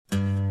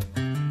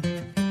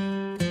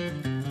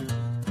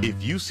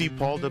If you see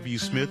Paul W.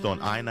 Smith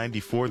on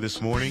I-94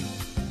 this morning,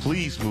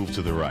 please move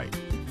to the right.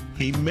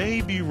 He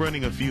may be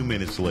running a few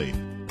minutes late.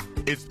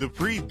 It's the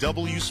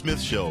Pre-W. Smith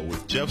Show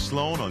with Jeff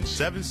Sloan on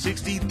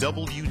 760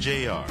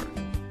 WJR.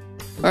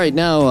 All right,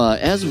 now,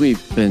 as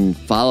we've been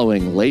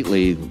following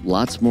lately,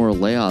 lots more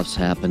layoffs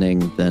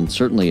happening than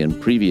certainly in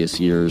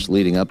previous years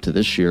leading up to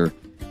this year.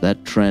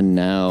 That trend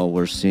now,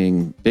 we're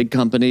seeing big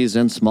companies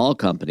and small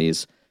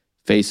companies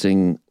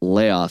facing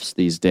layoffs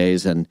these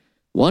days. And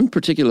one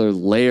particular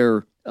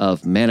layer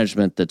of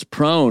management that's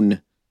prone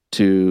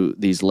to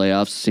these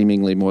layoffs,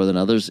 seemingly more than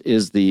others,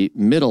 is the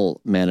middle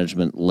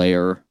management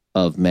layer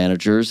of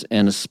managers.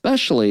 And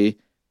especially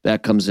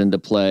that comes into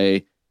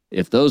play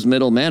if those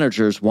middle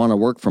managers want to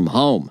work from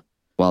home.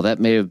 While that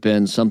may have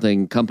been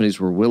something companies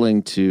were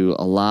willing to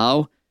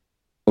allow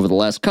over the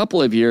last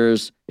couple of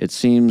years, it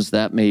seems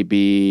that may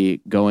be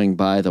going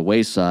by the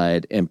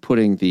wayside and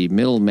putting the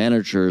middle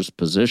manager's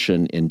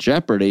position in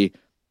jeopardy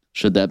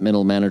should that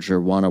middle manager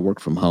want to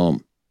work from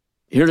home.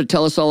 Here to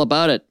tell us all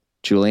about it,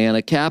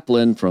 Juliana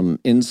Kaplan from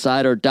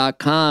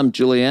Insider.com.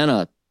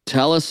 Juliana,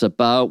 tell us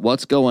about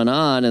what's going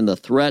on and the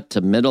threat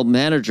to middle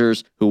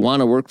managers who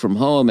want to work from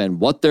home and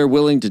what they're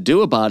willing to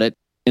do about it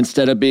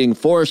instead of being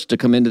forced to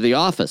come into the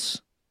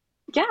office.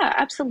 Yeah,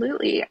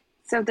 absolutely.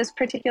 So this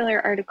particular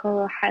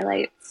article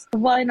highlights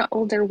one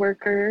older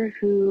worker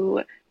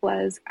who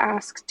was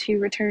asked to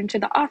return to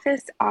the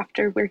office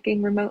after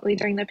working remotely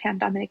during the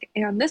pandemic.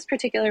 And this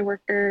particular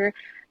worker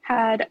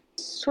had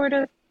sort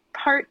of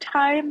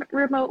part-time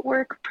remote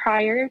work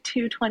prior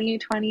to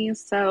 2020.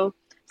 So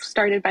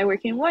started by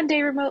working 1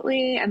 day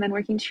remotely and then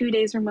working 2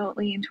 days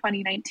remotely in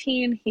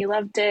 2019. He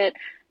loved it.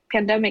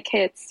 Pandemic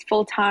hits,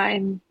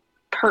 full-time,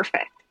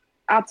 perfect.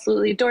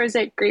 Absolutely adores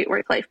it. Great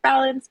work-life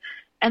balance.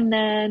 And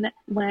then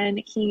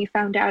when he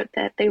found out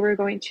that they were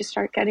going to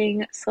start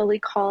getting slowly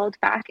called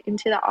back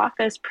into the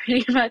office,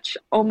 pretty much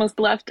almost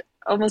left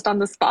almost on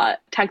the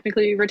spot,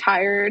 technically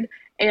retired,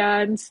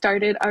 and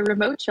started a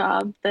remote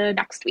job the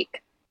next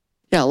week.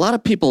 Yeah, a lot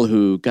of people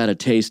who got a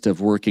taste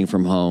of working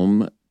from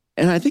home.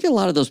 And I think a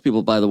lot of those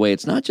people, by the way,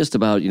 it's not just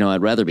about,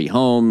 I'd rather be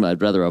home,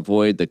 I'd rather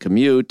avoid the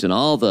commute and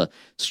all the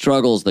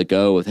struggles that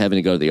go with having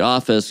to go to the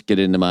office, get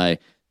into my,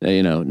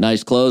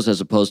 nice clothes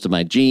as opposed to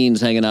my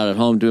jeans, hanging out at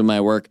home doing my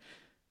work.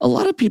 A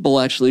lot of people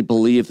actually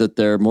believe that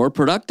they're more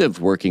productive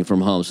working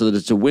from home, so that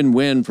it's a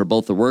win-win for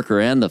both the worker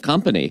and the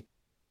company.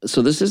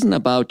 So this isn't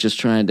about just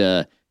trying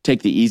to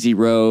take the easy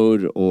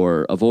road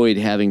or avoid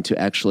having to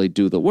actually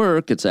do the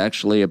work. It's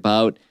actually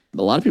about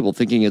a lot of people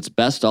thinking it's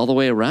best all the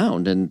way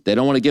around, and they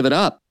don't want to give it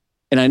up.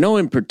 And I know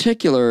in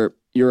particular,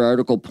 your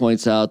article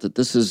points out that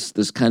this is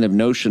this kind of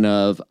notion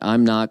of,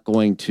 I'm not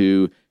going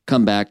to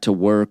come back to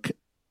work.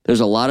 There's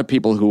a lot of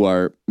people who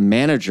are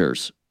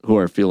managers who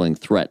are feeling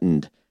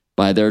threatened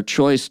by their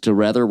choice to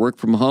rather work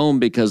from home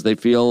because they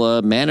feel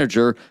a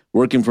manager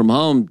working from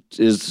home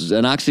is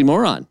an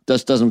oxymoron,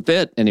 just doesn't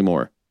fit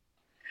anymore.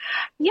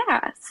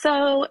 Yeah,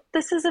 so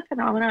this is a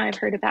phenomenon I've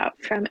heard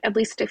about from at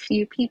least a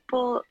few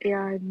people,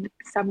 and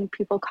some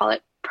people call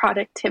it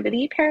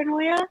productivity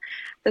paranoia.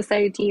 This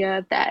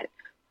idea that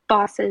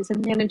bosses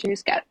and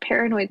managers get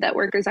paranoid that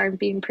workers aren't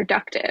being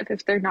productive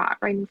if they're not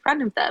right in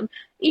front of them,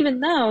 even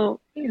though,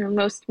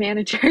 most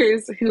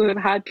managers who have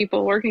had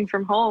people working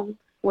from home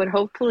would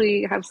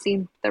hopefully have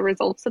seen the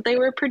results that they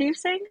were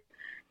producing.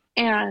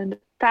 And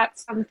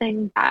that's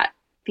something that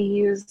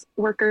these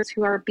workers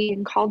who are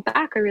being called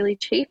back are really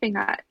chafing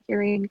at,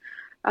 hearing,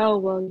 oh,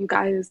 well, you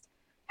guys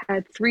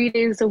had 3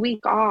 days a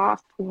week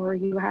off, or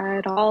you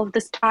had all of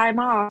this time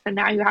off, and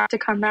now you have to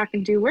come back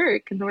and do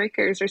work. And the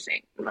workers are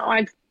saying, no,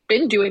 I've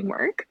been doing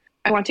work.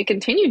 I want to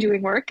continue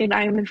doing work, and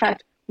I am, in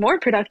fact, more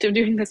productive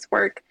doing this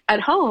work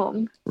at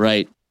home.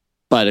 Right.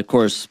 But, of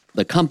course,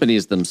 the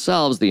companies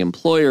themselves, the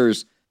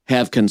employers,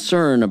 have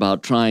concern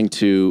about trying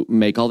to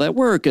make all that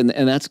work, and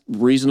that's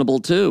reasonable,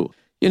 too.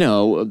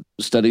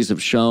 Studies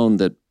have shown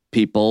that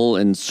people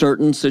in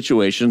certain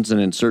situations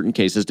and in certain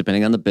cases,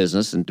 depending on the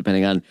business and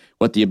depending on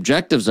what the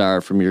objectives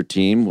are from your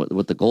team,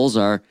 what the goals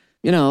are,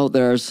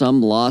 there are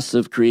some loss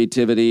of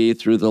creativity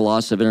through the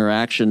loss of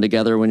interaction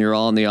together when you're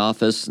all in the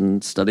office,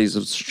 and studies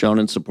have shown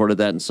and supported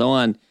that and so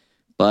on.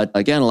 But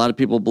again, a lot of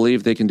people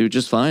believe they can do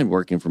just fine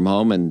working from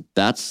home, and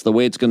that's the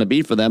way it's going to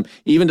be for them,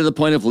 even to the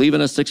point of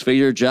leaving a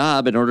 6-figure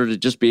job in order to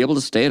just be able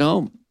to stay at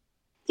home.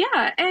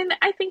 Yeah, and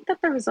I think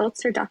that the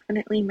results are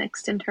definitely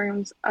mixed in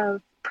terms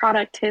of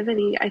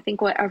productivity. I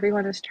think what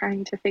everyone is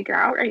trying to figure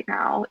out right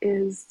now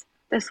is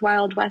this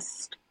wild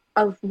west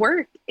of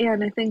work.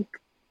 And I think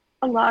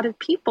a lot of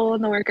people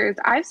and the workers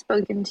I've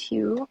spoken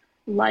to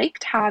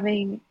liked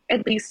having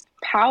at least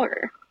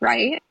power,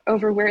 right,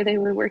 over where they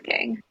were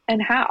working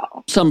and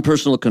how. Some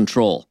personal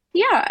control.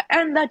 Yeah,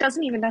 and that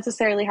doesn't even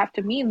necessarily have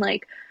to mean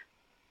like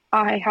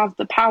I have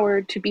the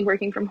power to be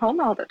working from home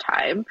all the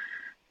time.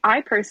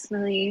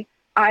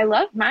 I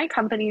love my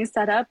company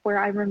setup where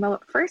I'm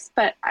remote first,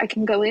 but I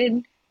can go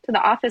in to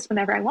the office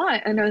whenever I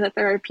want and know that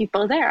there are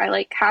people there. I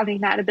like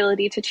having that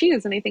ability to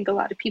choose. And I think a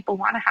lot of people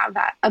want to have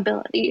that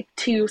ability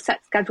to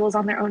set schedules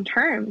on their own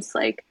terms.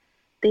 Like,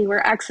 they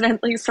were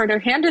accidentally sort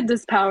of handed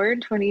this power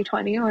in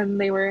 2020 when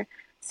they were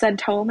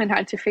sent home and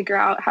had to figure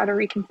out how to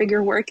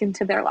reconfigure work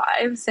into their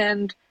lives.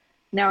 And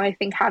now I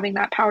think having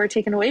that power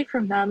taken away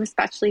from them,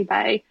 especially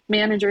by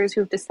managers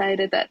who've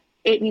decided that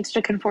it needs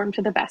to conform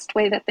to the best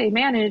way that they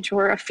manage,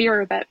 or a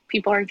fear that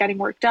people aren't getting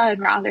work done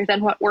rather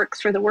than what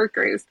works for the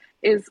workers,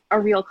 is a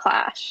real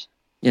clash.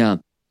 Yeah.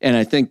 And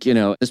I think,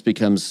 this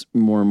becomes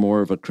more and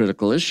more of a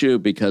critical issue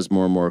because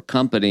more and more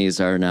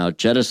companies are now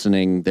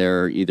jettisoning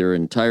their either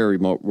entire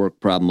remote work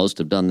problem. Most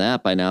have done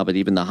that by now, but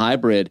even the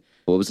hybrid.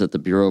 What was it? The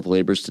Bureau of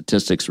Labor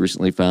Statistics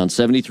recently found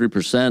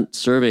 73%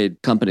 surveyed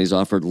companies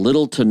offered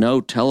little to no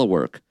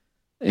telework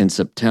in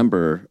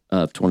September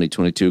of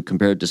 2022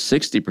 compared to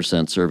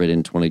 60% surveyed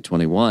in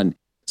 2021.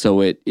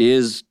 So it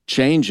is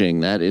changing,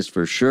 that is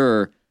for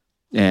sure.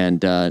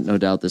 And no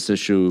doubt this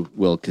issue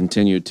will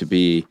continue to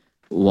be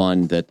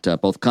one that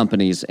both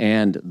companies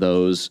and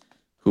those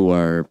who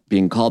are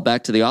being called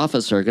back to the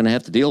office are going to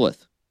have to deal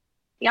with.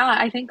 Yeah,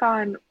 I think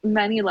on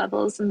many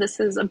levels, and this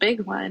is a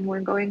big one,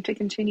 we're going to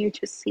continue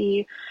to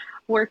see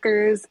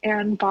workers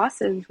and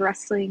bosses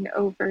wrestling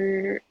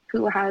over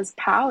who has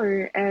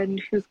power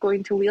and who's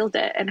going to wield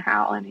it and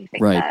how. And I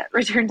think that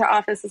return to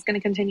office is going to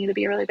continue to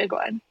be a really big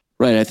one.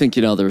 Right. I think,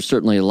 there was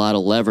certainly a lot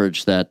of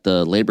leverage that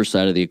the labor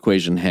side of the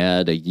equation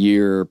had a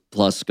year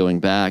plus going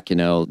back,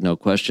 no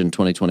question,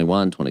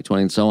 2021,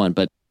 2020, and so on.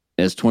 But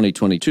as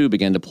 2022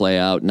 began to play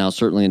out, now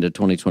certainly into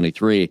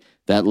 2023,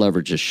 that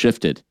leverage has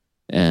shifted.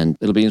 And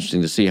it'll be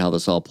interesting to see how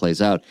this all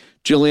plays out.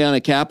 Juliana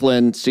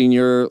Kaplan,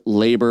 Senior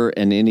Labor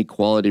and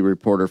Inequality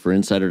Reporter for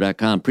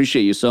Insider.com.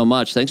 Appreciate you so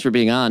much. Thanks for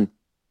being on.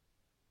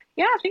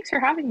 Yeah, thanks for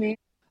having me.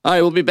 All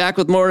right, we'll be back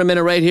with more in a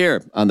minute right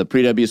here on The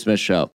Pre W. Smith Show.